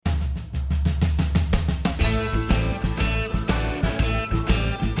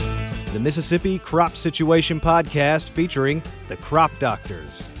Mississippi Crop Situation Podcast featuring the Crop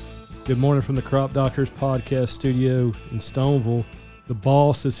Doctors. Good morning from the Crop Doctors Podcast studio in Stoneville. The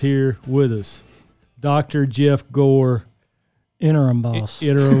boss is here with us, Dr. Jeff Gore. Interim boss.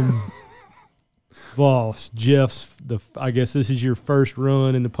 Interim boss. Jeff's, I guess this is your first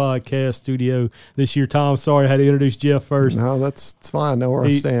run in the podcast studio this year. Tom, sorry I had to introduce Jeff first. No, it's fine. I know where I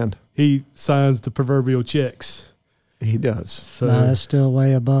stand. He signs the proverbial checks. He does. So, no, that's still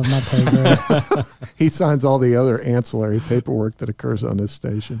way above my pay grade. He signs all the other ancillary paperwork that occurs on this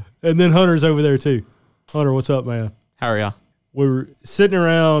station. And then Hunter's over there too. Hunter, what's up, man? How are y'all? We were sitting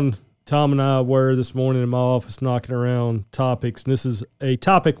around, Tom and I were this morning in my office knocking around topics. And this is a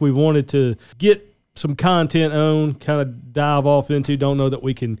topic we wanted to get some content on, kind of dive off into. Don't know that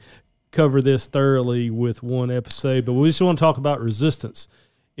we can cover this thoroughly with one episode, but we just want to talk about resistance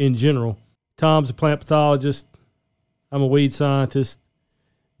in general. Tom's a plant pathologist. I'm a weed scientist.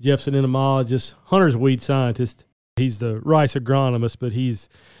 Jeff's an entomologist. Hunter's a weed scientist. He's the rice agronomist, but he's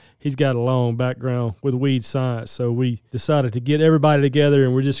got a long background with weed science. So we decided to get everybody together,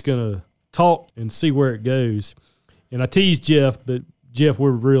 and we're just going to talk and see where it goes. And I teased Jeff, but Jeff,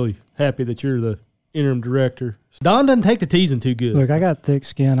 we're really happy that you're the interim director. Don doesn't take the teasing too good. Look, I got thick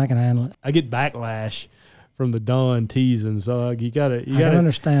skin. I can handle it. I get backlash from the Don teasing, so you gotta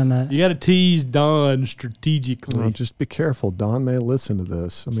understand that. You gotta tease Don strategically. Well, just be careful. Don may listen to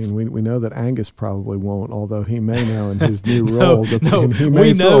this. I mean, we know that Angus probably won't, although he may now in his new role. He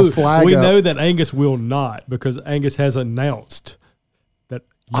may throw a flag we up. know that Angus will not, because Angus has announced that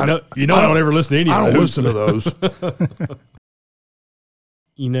I don't ever listen to any of those. I don't listen to those.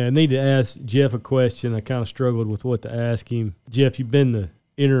 I need to ask Jeff a question. I kind of struggled with what to ask him. Jeff, you've been the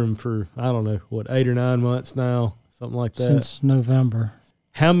interim for, 8 or 9 months now, something like that? Since November.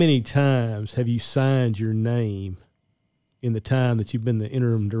 How many times have you signed your name in the time that you've been the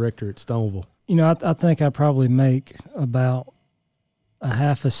interim director at Stoneville? I think I probably make about a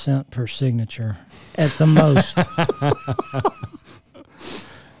half a cent per signature at the most.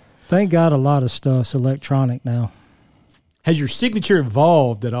 Thank God a lot of stuff's electronic now. Has your signature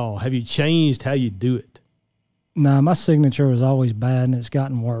evolved at all? Have you changed how you do it? No, my signature was always bad, and it's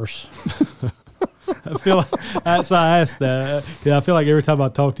gotten worse. I feel like that's why I asked that. I feel like every time I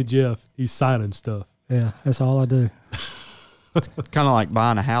talk to Jeff, he's signing stuff. Yeah, that's all I do. It's kind of like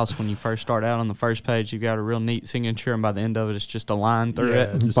buying a house. When you first start out on the first page, you've got a real neat signature, and by the end of it, it's just a line through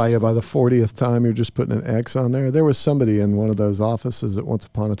it. By the 40th time, you're just putting an X on there. There was somebody in one of those offices at once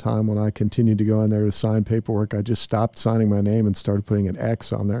upon a time when I continued to go in there to sign paperwork. I just stopped signing my name and started putting an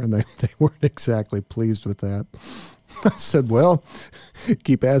X on there, and they weren't exactly pleased with that. I said, well,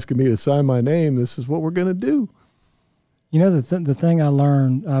 keep asking me to sign my name. This is what we're going to do. The thing I've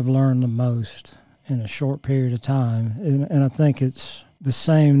learned the most in a short period of time, and I think it's the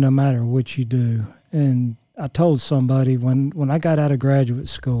same no matter what you do. And I told somebody when I got out of graduate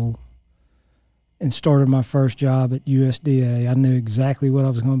school and started my first job at USDA, I knew exactly what I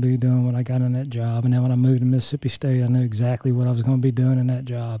was going to be doing when I got in that job. And then when I moved to Mississippi State, I knew exactly what I was going to be doing in that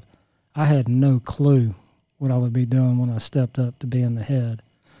job. I had no clue what I would be doing when I stepped up to being the head.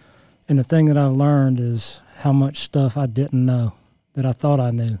 And the thing that I've learned is how much stuff I didn't know that I thought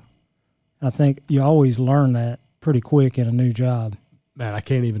I knew. I think you always learn that pretty quick in a new job. Man, I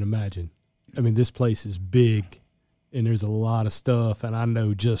can't even imagine. I mean, this place is big, and there's a lot of stuff, and I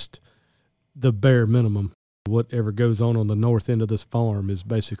know just the bare minimum. Whatever goes on the north end of this farm is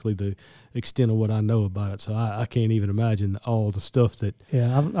basically the extent of what I know about it, so I can't even imagine all the stuff that...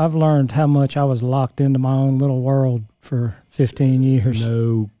 Yeah, I've learned how much I was locked into my own little world for 15 years.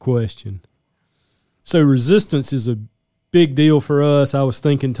 No question. So resistance is a big deal for us. I was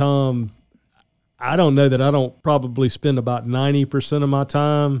thinking, Tom... I don't know that I don't probably spend about 90% of my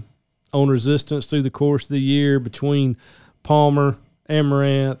time on resistance through the course of the year between Palmer,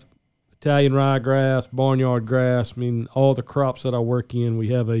 amaranth, Italian ryegrass, barnyard grass. I mean, all the crops that I work in, we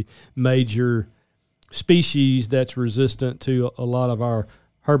have a major species that's resistant to a lot of our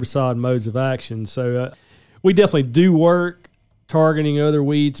herbicide modes of action. So we definitely do work targeting other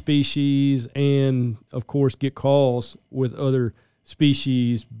weed species and, of course, get calls with other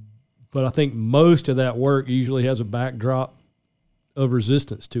species. But I think most of that work usually has a backdrop of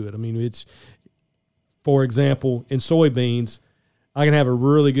resistance to it. I mean, it's, for example, in soybeans, I can have a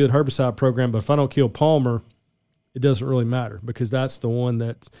really good herbicide program, but if I don't kill Palmer, it doesn't really matter because that's the one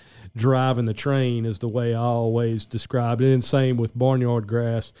that's driving the train is the way I always describe it. And same with barnyard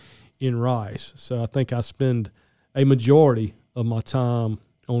grass in rice. So I think I spend a majority of my time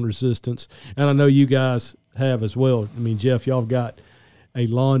on resistance. And I know you guys have as well. I mean, Jeff, y'all have got a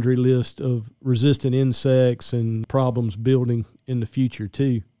laundry list of resistant insects and problems building in the future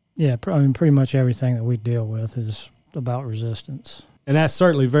too. Yeah, I mean, pretty much everything that we deal with is about resistance. And that's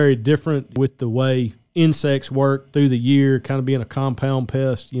certainly very different with the way insects work through the year, kind of being a compound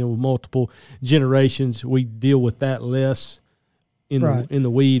pest, with multiple generations. We deal with that less in the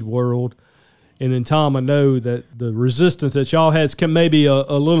weed world. And then, Tom, I know that the resistance that y'all has can maybe a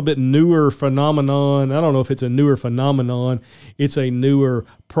little bit newer phenomenon. I don't know if it's a newer phenomenon. It's a newer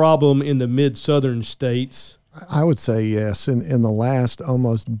problem in the mid-southern states. I would say yes. In the last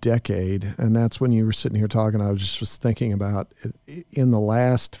almost decade, and that's when you were sitting here talking, I was thinking about it, in the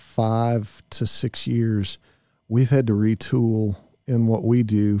last 5 to 6 years, we've had to retool in what we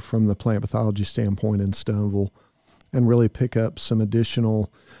do from the plant pathology standpoint in Stoneville and really pick up some additional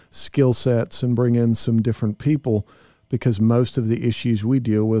skill sets and bring in some different people, because most of the issues we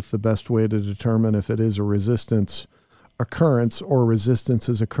deal with, the best way to determine if it is a resistance occurrence or resistance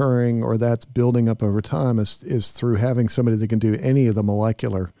is occurring or that's building up over time is through having somebody that can do any of the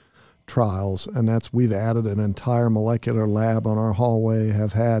molecular trials. And we've added an entire molecular lab on our hallway,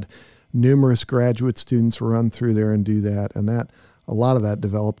 have had numerous graduate students run through there and do that. And a lot of that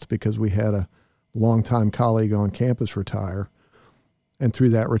developed because we had a longtime colleague on campus retire. And through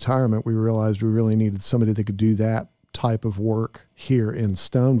that retirement, we realized we really needed somebody that could do that type of work here in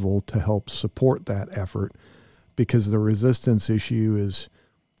Stoneville to help support that effort, because the resistance issue is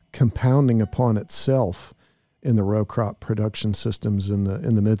compounding upon itself in the row crop production systems in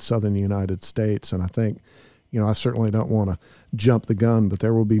the mid-southern United States. And I think, I certainly don't want to jump the gun, but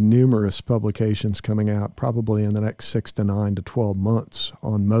there will be numerous publications coming out probably in the next 6 to 9 to 12 months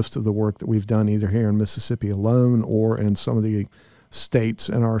on most of the work that we've done either here in Mississippi alone or in some of the states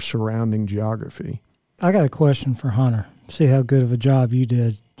in our surrounding geography. I got a question for Hunter. See how good of a job you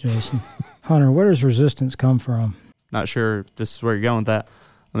did, Jason. Hunter, where does resistance come from? Not sure if this is where you're going with that.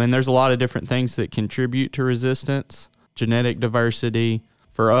 I mean, there's a lot of different things that contribute to resistance. Genetic diversity.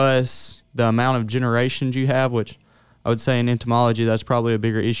 For us, the amount of generations you have, which I would say in entomology, that's probably a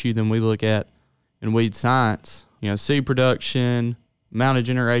bigger issue than we look at in weed science. Seed production, amount of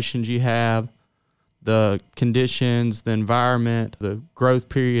generations you have, the conditions, the environment, the growth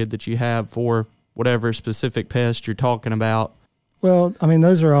period that you have for whatever specific pest you're talking about. Well, I mean,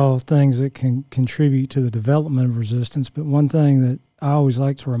 those are all things that can contribute to the development of resistance. But one thing that I always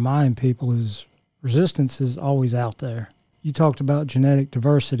like to remind people is resistance is always out there. You talked about genetic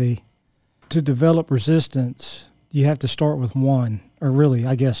diversity. To develop resistance, you have to start with one, or really,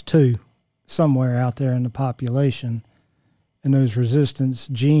 I guess, two, somewhere out there in the population. And those resistance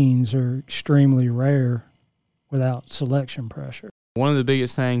genes are extremely rare without selection pressure. One of the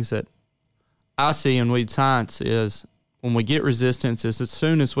biggest things that I see in weed science is when we get resistance is as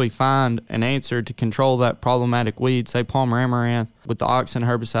soon as we find an answer to control that problematic weed, say Palmer amaranth, with the auxin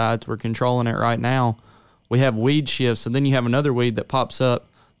herbicides, we're controlling it right now, we have weed shifts, and then you have another weed that pops up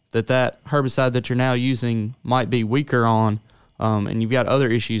that herbicide that you're now using might be weaker on, and you've got other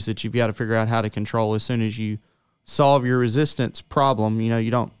issues that you've got to figure out how to control as soon as you solve your resistance problem.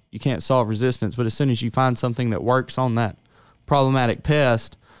 You can't solve resistance, but as soon as you find something that works on that problematic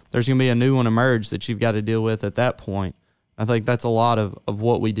pest, there's going to be a new one emerge that you've got to deal with at that point. I think that's a lot of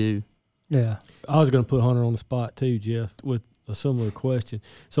what we do. Yeah. I was going to put Hunter on the spot too, Jeff, with a similar question.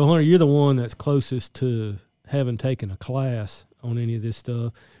 So, Hunter, you're the one that's closest to having taken a class on any of this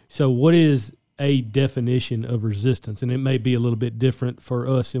stuff. So what is a definition of resistance? And it may be a little bit different for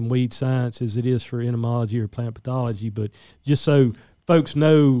us in weed science as it is for entomology or plant pathology, but just so folks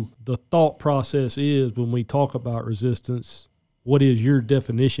know the thought process is when we talk about resistance, what is your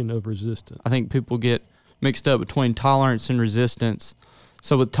definition of resistance? I think people get mixed up between tolerance and resistance.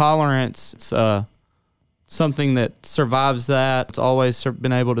 So with tolerance, it's something that survives that. It's always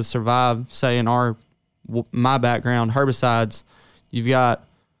been able to survive, say in my background, herbicides. You've got,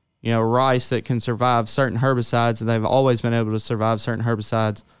 rice that can survive certain herbicides, and they've always been able to survive certain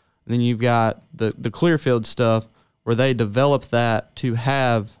herbicides. And then you've got the Clearfield stuff where they developed that to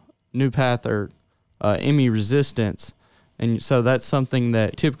have new path or IMI resistance. And so that's something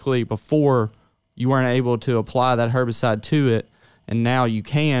that typically before you weren't able to apply that herbicide to it, and now you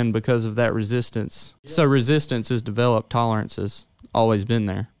can because of that resistance. Yeah. So resistance is developed, tolerance has always been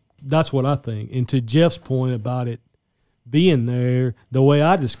there. That's what I think. And to Jeff's point about it being there, the way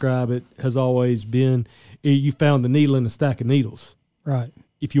I describe it has always been you found the needle in a stack of needles. Right.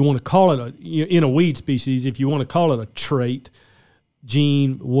 If you want to call it in a weed species, if you want to call it a trait,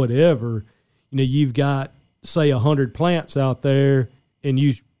 gene, whatever, you've got, say, 100 plants out there, and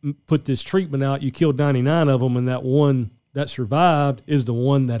you put this treatment out, you killed 99 of them, and that one that survived is the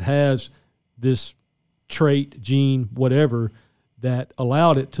one that has this trait, gene, whatever, that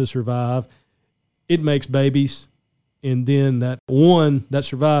allowed it to survive. It makes babies. And then that one that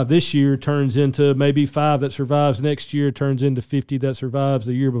survived this year turns into maybe 5 that survives next year, turns into 50 that survives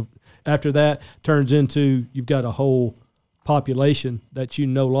the year after that, turns into you've got a whole population that you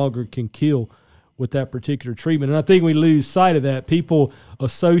no longer can kill with that particular treatment. And I think we lose sight of that. People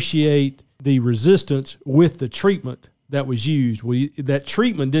associate the resistance with the treatment that was used. That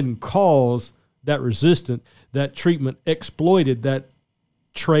treatment didn't cause that resistance. That treatment exploited that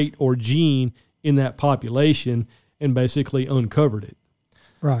trait or gene in that population and basically uncovered it.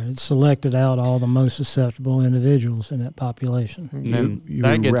 Right. It selected out all the most susceptible individuals in that population. You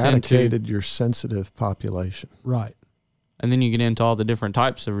eradicated your sensitive population. Right. And then you get into all the different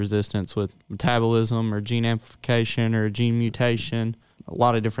types of resistance with metabolism or gene amplification or gene mutation. A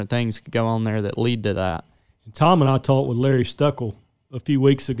lot of different things could go on there that lead to that. And Tom and I talked with Larry Stuckel a few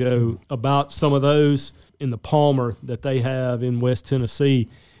weeks ago about some of those in the Palmer that they have in West Tennessee,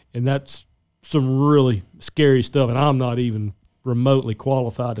 and that's some really scary stuff, and I'm not even remotely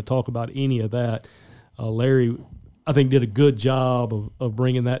qualified to talk about any of that. Larry, I think, did a good job of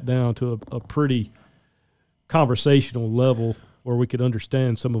bringing that down to a pretty conversational level where we could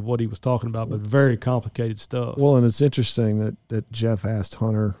understand some of what he was talking about, but very complicated stuff. Well, and it's interesting that Jeff asked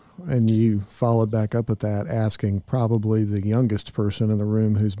Hunter, and you followed back up with that, asking probably the youngest person in the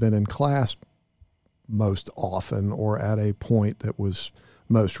room who's been in class most often or at a point that was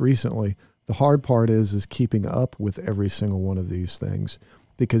most recently. The hard part is keeping up with every single one of these things,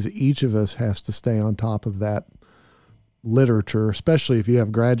 because each of us has to stay on top of that literature, especially if you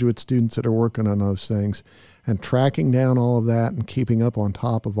have graduate students that are working on those things, and tracking down all of that and keeping up on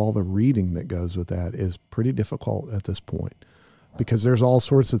top of all the reading that goes with that is pretty difficult at this point, because there's all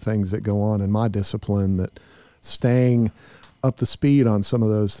sorts of things that go on in my discipline that staying up to speed on some of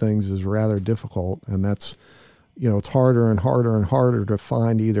those things is rather difficult. And that's, it's harder and harder and harder to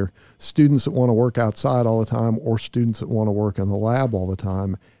find either students that want to work outside all the time or students that want to work in the lab all the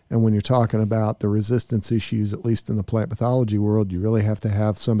time. And when you're talking about the resistance issues, at least in the plant pathology world, you really have to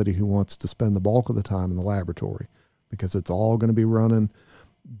have somebody who wants to spend the bulk of the time in the laboratory, because it's all going to be running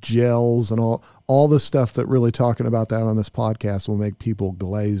gels and all the stuff that really talking about that on this podcast will make people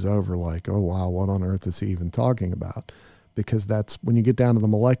glaze over like, oh, wow, what on earth is he even talking about? Because that's when you get down to the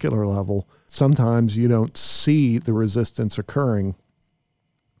molecular level, sometimes you don't see the resistance occurring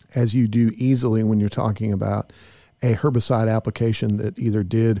as you do easily when you're talking about a herbicide application that either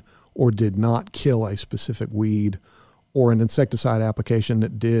did or did not kill a specific weed, or an insecticide application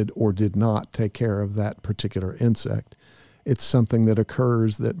that did or did not take care of that particular insect. It's something that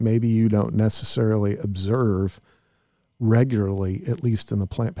occurs that maybe you don't necessarily observe regularly, at least in the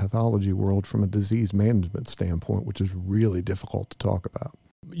plant pathology world, from a disease management standpoint, which is really difficult to talk about.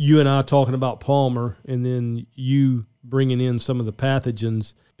 You and I talking about Palmer, and then you bringing in some of the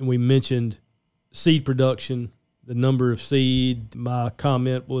pathogens, and we mentioned seed production, the number of seed. My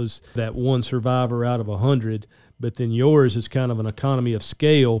comment was that one survivor out of 100, but then yours is kind of an economy of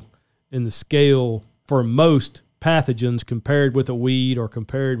scale, and the scale for most pathogens compared with a weed or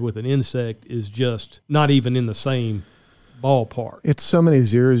compared with an insect is just not even in the same ballpark. It's so many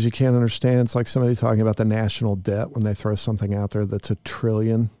zeros you can't understand. It's like somebody talking about the national debt when they throw something out there that's $1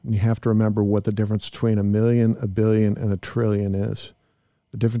 trillion. And you have to remember what the difference between a million, a billion, and $1 trillion is.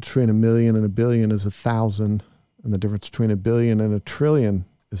 The difference between a million and a billion is 1,000, and the difference between a billion and $1 trillion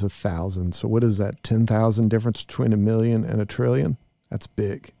is 1,000. So what is that, 10,000 difference between a million and $1 trillion? That's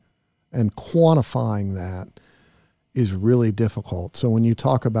big. And quantifying that is really difficult. So when you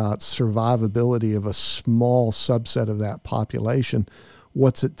talk about survivability of a small subset of that population,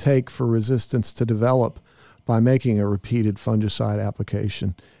 what's it take for resistance to develop by making a repeated fungicide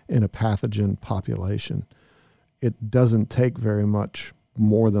application in a pathogen population? It doesn't take very much,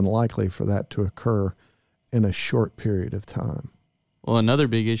 more than likely, for that to occur in a short period of time. Well, another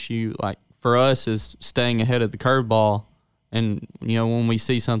big issue, like for us, is staying ahead of the curveball. And, when we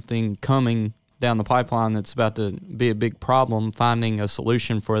see something coming down the pipeline that's about to be a big problem, finding a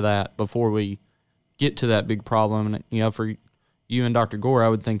solution for that before we get to that big problem. And, for you and Dr. Gore, I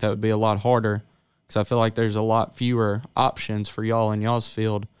would think that would be a lot harder, because I feel like there's a lot fewer options for y'all in y'all's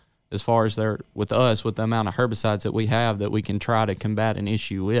field as far as there with us, with the amount of herbicides that we have that we can try to combat an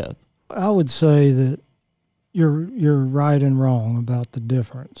issue with. I would say that you're right and wrong about the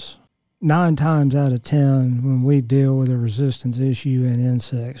difference. 9 times out of 10, when we deal with a resistance issue in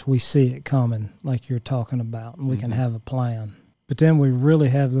insects, we see it coming, like you're talking about, and we can have a plan. But then we really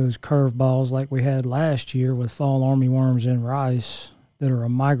have those curveballs like we had last year with fall armyworms in rice that are a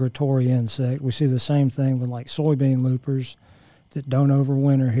migratory insect. We see the same thing with like soybean loopers that don't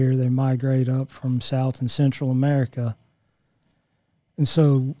overwinter here. They migrate up from South and Central America. And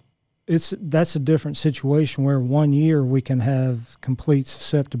so that's a different situation where 1 year we can have complete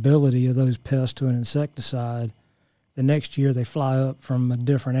susceptibility of those pests to an insecticide. The next year they fly up from a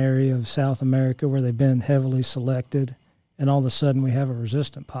different area of South America where they've been heavily selected, and all of a sudden we have a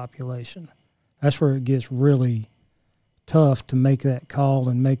resistant population. That's where it gets really tough to make that call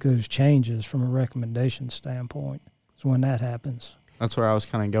and make those changes from a recommendation standpoint. So when that happens. That's where I was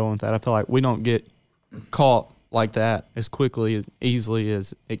kind of going with that. I feel like we don't get caught like that as quickly, as easily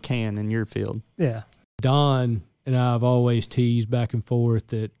as it can in your field. Yeah. Don and I have always teased back and forth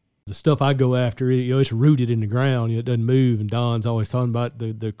that the stuff I go after, it's rooted in the ground. It doesn't move. And Don's always talking about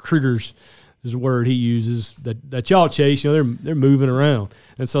the critters is the word he uses that y'all chase. They're moving around.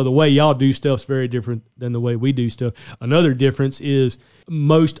 And so the way y'all do stuff is very different than the way we do stuff. Another difference is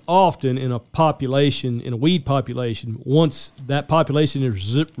most often in a population, in a weed population, once that population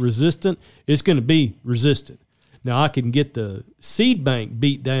is resistant, it's going to be resistant. Now, I can get the seed bank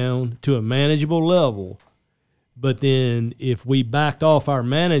beat down to a manageable level, but then if we backed off our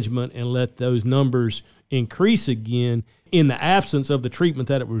management and let those numbers increase again, in the absence of the treatment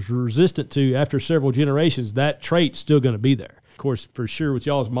that it was resistant to after several generations, that trait's still going to be there. Of course, for sure with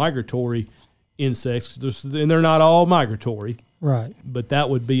y'all's migratory insects, and they're not all migratory. Right. But that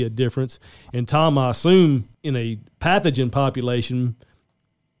would be a difference. And Tom, I assume in a pathogen population,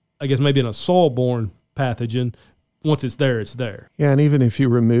 I guess maybe in a soil-borne pathogen, once it's there, it's there. Yeah, and even if you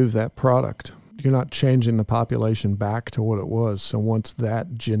remove that product, you're not changing the population back to what it was. So once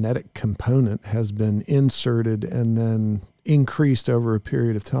that genetic component has been inserted and then increased over a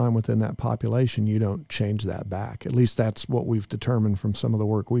period of time within that population, you don't change that back. At least that's what we've determined from some of the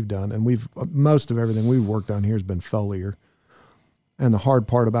work we've done. And most of everything we've worked on here has been foliar. And the hard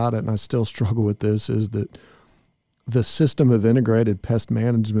part about it, and I still struggle with this, is that the system of integrated pest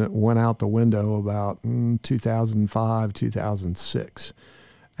management went out the window about 2005, 2006.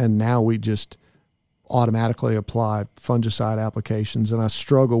 And now we just automatically apply fungicide applications. And I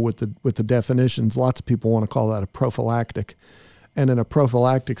struggle with the definitions. Lots of people want to call that a prophylactic. And in a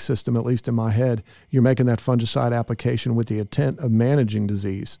prophylactic system, at least in my head, you're making that fungicide application with the intent of managing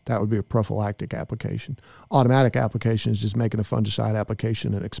disease. That would be a prophylactic application. Automatic application is just making a fungicide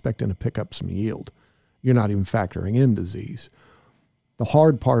application and expecting to pick up some yield. You're not even factoring in disease. The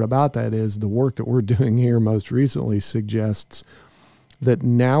hard part about that is the work that we're doing here most recently suggests that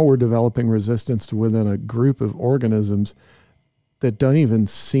now we're developing resistance to within a group of organisms that don't even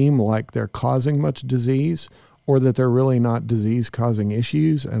seem like they're causing much disease, or that they're really not disease-causing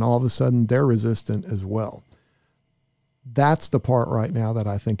issues, and all of a sudden they're resistant as well. That's the part right now that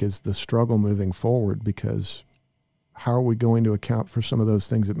I think is the struggle moving forward, because how are we going to account for some of those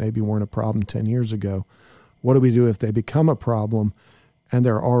things that maybe weren't a problem 10 years ago? What do we do if they become a problem and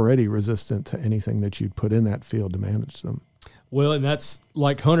they're already resistant to anything that you'd put in that field to manage them? Well, and that's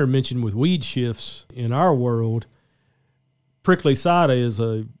like Hunter mentioned with weed shifts in our world. Prickly cider is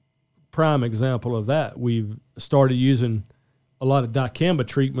a prime example of that. We've started using a lot of dicamba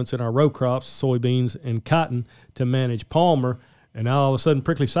treatments in our row crops, soybeans and cotton, to manage palmer, and now all of a sudden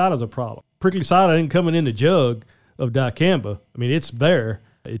prickly cider is a problem. Prickly cider ain't coming in the jug of dicamba. I mean, it's there.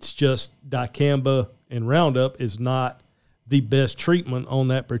 It's just dicamba and Roundup is not the best treatment on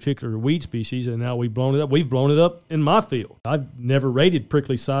that particular weed species, and now we've blown it up. We've blown it up in my field. I've never rated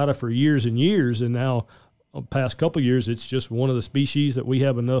prickly cider for years and years, and now the past couple of years, it's just one of the species that we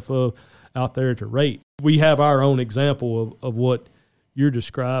have enough of out there to rate. We have our own example of what you're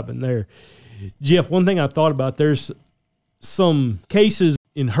describing there. Jeff, one thing I thought about, there's some cases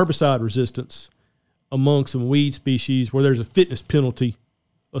in herbicide resistance among some weed species where there's a fitness penalty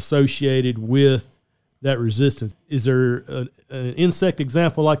associated with that resistance. Is there an insect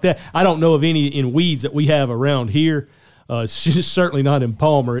example like that? I don't know of any in weeds that we have around here. It's just certainly not in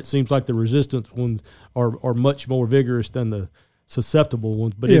palmer. It seems like the resistant ones are much more vigorous than the susceptible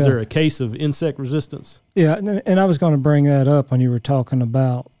ones. But is there a case of insect resistance? Yeah, and I was going to bring that up when you were talking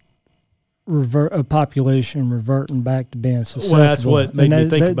about a population reverting back to being susceptible. Well, that's what made me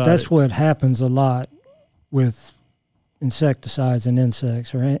think about it. That's what happens a lot with insecticides and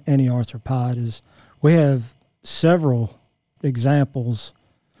insects or any arthropod is we have several examples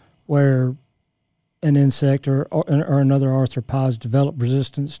where an insect or another arthropod develop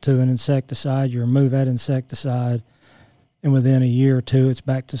resistance to an insecticide. You remove that insecticide, and within a year or two, it's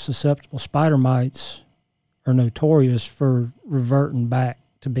back to susceptible. Spider mites are notorious for reverting back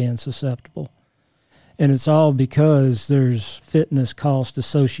to being susceptible. And it's all because there's fitness cost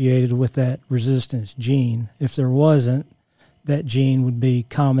associated with that resistance gene. If there wasn't, that gene would be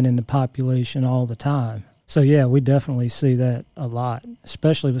common in the population all the time. So, yeah, we definitely see that a lot,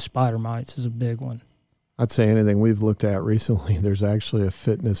 especially with spider mites is a big one. I'd say anything we've looked at recently, there's actually a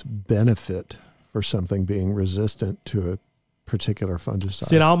fitness benefit for something being resistant to a particular fungicide.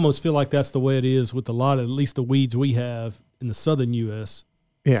 See, I almost feel like that's the way it is with a lot of, at least the weeds we have in the southern U.S.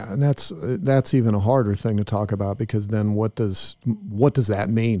 Yeah, and that's even a harder thing to talk about, because then what does that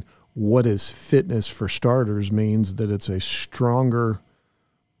mean? What is fitness for starters means that it's a stronger,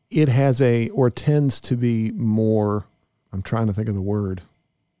 it has a, or tends to be more, I'm trying to think of the word.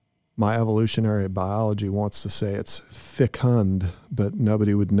 My evolutionary biology wants to say it's fecund, but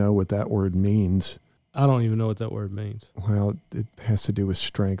nobody would know what that word means. I don't even know what that word means. Well, it has to do with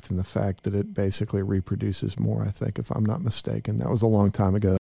strength and the fact that it basically reproduces more, I think, if I'm not mistaken. That was a long time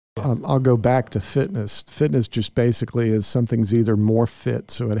ago. I'll go back to fitness. Fitness just basically is something's either more fit,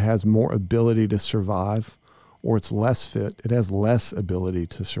 so it has more ability to survive, or it's less fit. It has less ability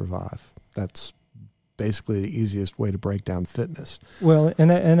to survive. That's basically the easiest way to break down fitness. Well, and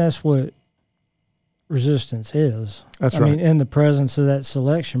that's what resistance is. That's right. right. I mean, in the presence of that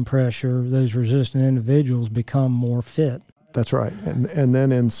selection pressure, those resistant individuals become more fit. That's right. And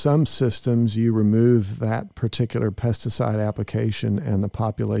then in some systems, you remove that particular pesticide application and the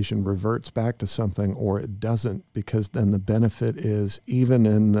population reverts back to something, or it doesn't, because then the benefit is, even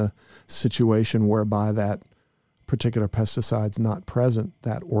in the situation whereby that particular pesticide's not present,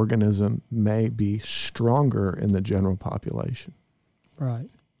 that organism may be stronger in the general population. Right.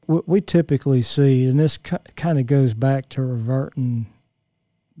 What we typically see, and this kind of goes back to reverting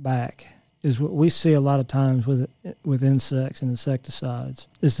back, is what we see a lot of times with insects and insecticides,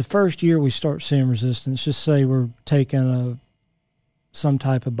 is the first year we start seeing resistance. Just say we're taking some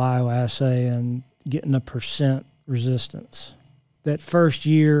type of bioassay and getting a % resistance. That first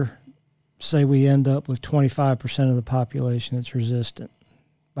year, say we end up with 25% of the population that's resistant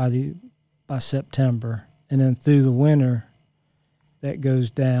by September, and then through the winter that goes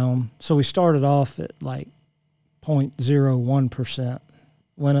down. So we started off at like 0.01%.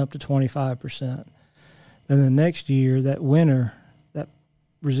 Went up to 25%. Then the next year, that winter, that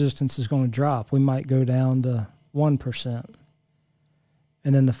resistance is going to drop. We might go down to 1%.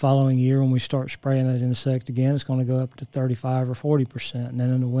 And then the following year, when we start spraying that insect again, it's going to go up to 35 or 40%. And then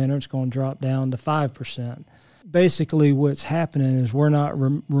in the winter, it's going to drop down to 5%. Basically, what's happening is we're not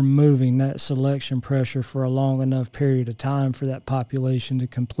removing that selection pressure for a long enough period of time for that population to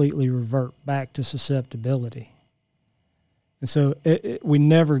completely revert back to susceptibility. And so we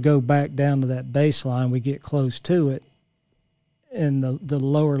never go back down to that baseline. We get close to it, and the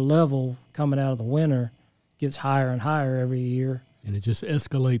lower level coming out of the winter gets higher and higher every year. And it just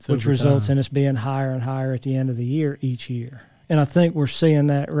escalates which over results time. in us being higher and higher at the end of the year each year. And I think we're seeing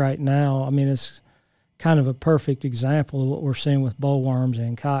that right now. I mean, it's kind of a perfect example of what we're seeing with bollworms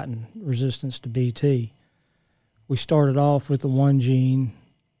and cotton resistance to BT. We started off with the one gene,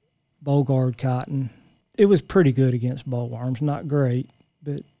 Bollgard cotton. It was pretty good against bollworms, not great,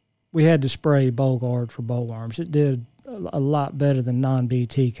 but we had to spray Bollgard for bollworms. It did a lot better than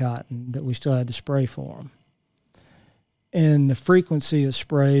non-BT cotton, but we still had to spray for them. And the frequency of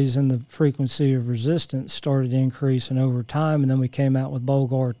sprays and the frequency of resistance started increasing over time, and then we came out with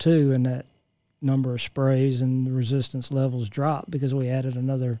Bollgard 2, and that number of sprays and the resistance levels dropped because we added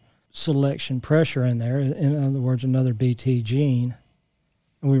another selection pressure in there, in other words, another BT gene.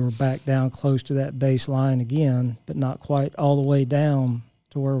 And we were back down close to that baseline again, but not quite all the way down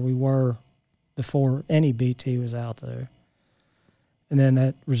to where we were before any BT was out there. And then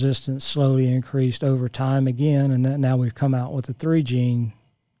that resistance slowly increased over time again, and now we've come out with the 3-gene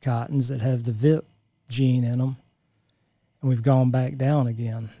cottons that have the VIP gene in them, and we've gone back down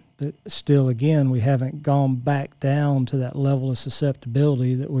again. But still, again, we haven't gone back down to that level of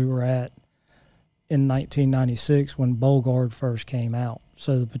susceptibility that we were at in 1996 when Bollgard first came out.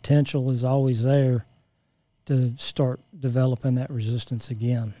 So the potential is always there to start developing that resistance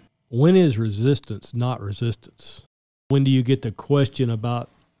again. When is resistance not resistance? When do you get the question about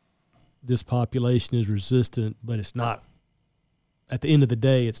this population is resistant, but it's not, at the end of the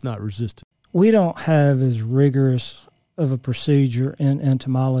day, it's not resistant? We don't have as rigorous of a procedure in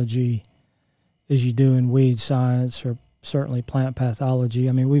entomology as you do in weed science or certainly plant pathology.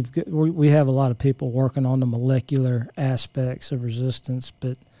 I mean, we have a lot of people working on the molecular aspects of resistance,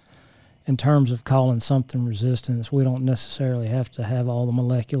 but in terms of calling something resistance, we don't necessarily have to have all the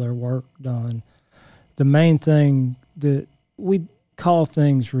molecular work done. The main thing that we call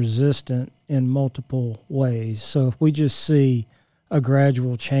things resistant in multiple ways. So if we just see a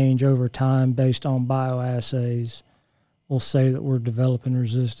gradual change over time based on bioassays, we'll say that we're developing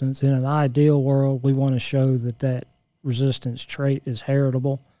resistance. In an ideal world, we want to show that resistance trait is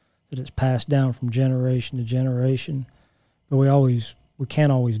heritable, that it's passed down from generation to generation. But we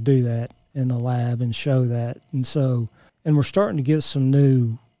can't always do that. in the lab and show that. And so, and we're starting to get some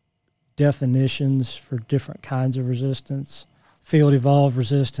new definitions for different kinds of resistance, field evolved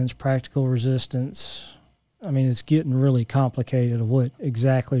resistance, practical resistance. I mean, it's getting really complicated of what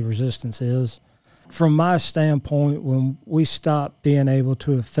exactly resistance is. From my standpoint, when we stop being able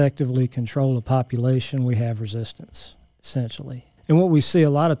to effectively control a population, we have resistance, essentially. And what we see a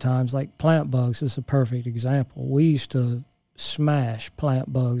lot of times, like plant bugs is a perfect example. We used to smash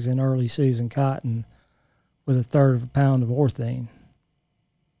plant bugs in early season cotton with 1/3 of a pound of orthene.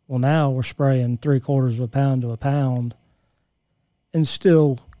 Well, now we're spraying 3/4 of a pound to a pound and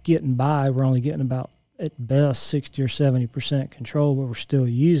still getting by. We're only getting about, at best, 60 or 70% control, but we're still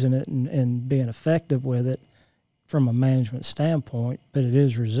using it and being effective with it from a management standpoint, but it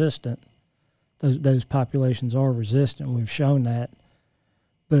is resistant. Those populations are resistant. We've shown that.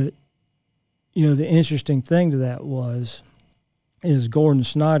 But, you know, the interesting thing to that is Gordon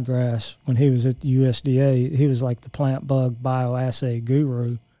Snodgrass, when he was at the USDA, he was like the plant bug bioassay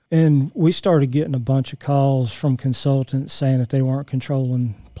guru. And we started getting a bunch of calls from consultants saying that they weren't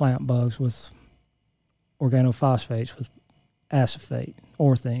controlling plant bugs with organophosphates, with acephate,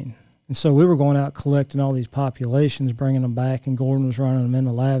 orthene. And so we were going out collecting all these populations, bringing them back, and Gordon was running them in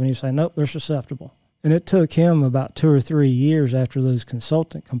the lab, and he was saying, nope, they're susceptible. And it took him about 2 or 3 years after those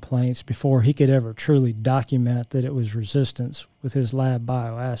consultant complaints before he could ever truly document that it was resistance with his lab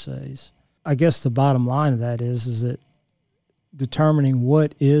bioassays. I guess the bottom line of that is that determining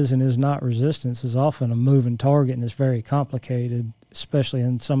what is and is not resistance is often a moving target, and it's very complicated, especially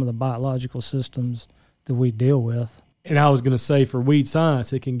in some of the biological systems that we deal with. And I was going to say, for weed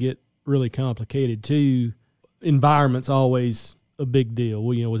science, it can get really complicated too. Environment's always a big deal.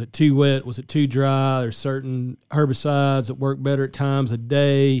 Well, you know, was it too wet? Was it too dry? There's certain herbicides that work better at times of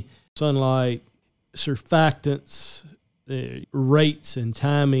day, sunlight, surfactants, rates and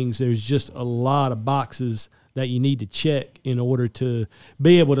timings. There's just a lot of boxes that you need to check in order to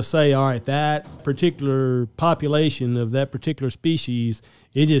be able to say, all right, that particular population of that particular species,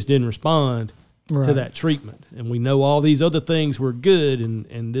 it just didn't respond to that treatment. And we know all these other things were good,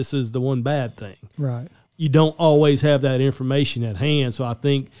 and this is the one bad thing. Right. You don't always have that information at hand. So I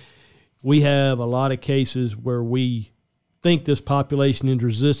think we have a lot of cases where we think this population is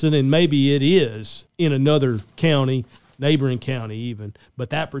resistant, and maybe it is in another county, neighboring county even, but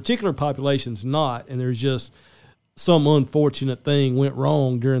that particular population's not, and there's just some unfortunate thing went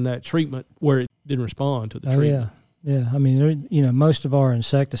wrong during that treatment where it didn't respond to the treatment. Yeah. I mean, you know, most of our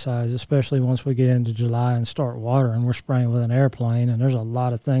insecticides, especially once we get into July and start watering, we're spraying with an airplane, and there's a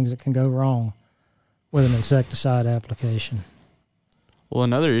lot of things that can go wrong with an insecticide application. Well,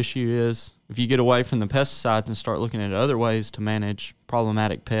 another issue is if you get away from the pesticides and start looking at other ways to manage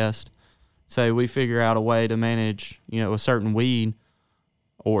problematic pests, say we figure out a way to manage, you know, a certain weed,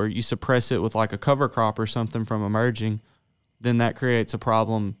 or you suppress it with like a cover crop or something from emerging, then that creates a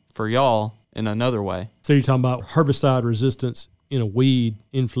problem for y'all in another way. So you're talking about herbicide resistance in a weed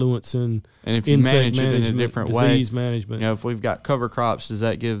influencing and if you manage it in a different way, disease management. You know, if we've got cover crops, does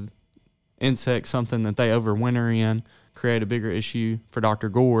that give insects something that they overwinter in, create a bigger issue for Dr.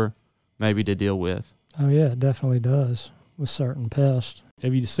 Gore maybe to deal with? Oh, yeah, it definitely does with certain pests.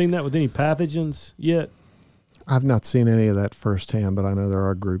 Have you seen that with any pathogens yet? I've not seen any of that firsthand, but I know there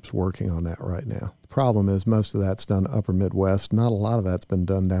are groups working on that right now. The problem is most of that's done upper Midwest. Not a lot of that's been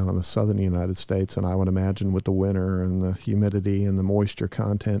done down in the southern United States, and I would imagine with the winter and the humidity and the moisture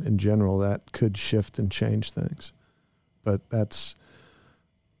content in general, that could shift and change things. But that's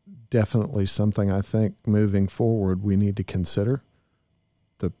definitely something I think moving forward we need to consider.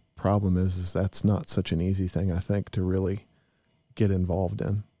 The problem is that's not such an easy thing, I think, to really get involved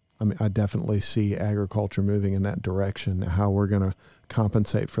in. I mean, I definitely see agriculture moving in that direction. How we're going to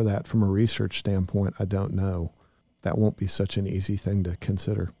compensate for that from a research standpoint, I don't know. That won't be such an easy thing to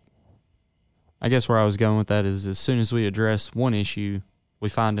consider. I guess where I was going with that is as soon as we address one issue, we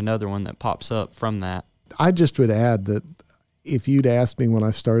find another one that pops up from that. I just would add that if you'd asked me when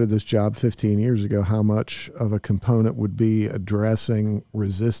I started this job 15 years ago how much of a component would be addressing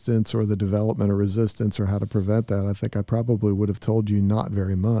resistance or the development of resistance or how to prevent that, I think I probably would have told you not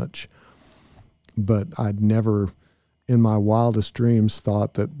very much. But I'd never, in my wildest dreams,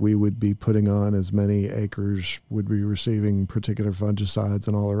 thought that we would be putting on as many acres, would be receiving particular fungicides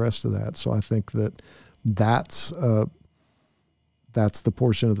and all the rest of that. So I think that that's the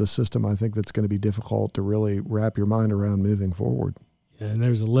portion of the system I think that's going to be difficult to really wrap your mind around moving forward. Yeah, and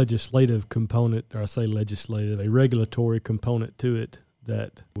there's a legislative component, or I say legislative, a regulatory component to it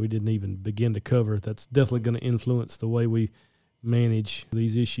that we didn't even begin to cover. That's definitely going to influence the way we manage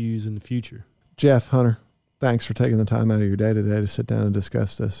these issues in the future. Jeff, Hunter, thanks for taking the time out of your day today to sit down and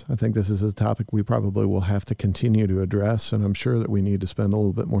discuss this. I think this is a topic we probably will have to continue to address, and I'm sure that we need to spend a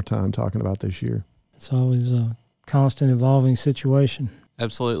little bit more time talking about this year. It's always a constant evolving situation.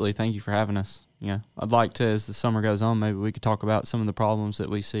 Absolutely. Thank you for having us. Yeah. I'd like to, as the summer goes on, maybe we could talk about some of the problems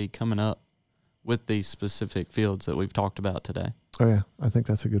that we see coming up with these specific fields that we've talked about today. Oh, yeah. I think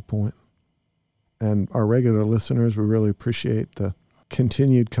that's a good point. And our regular listeners, we really appreciate the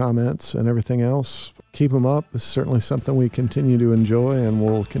continued comments and everything else. Keep them up. It's certainly something we continue to enjoy, and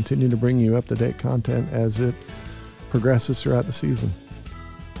we'll continue to bring you up-to-date content as it progresses throughout the season.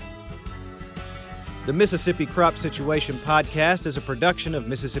 The Mississippi Crop Situation Podcast is a production of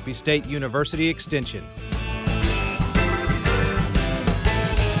Mississippi State University Extension.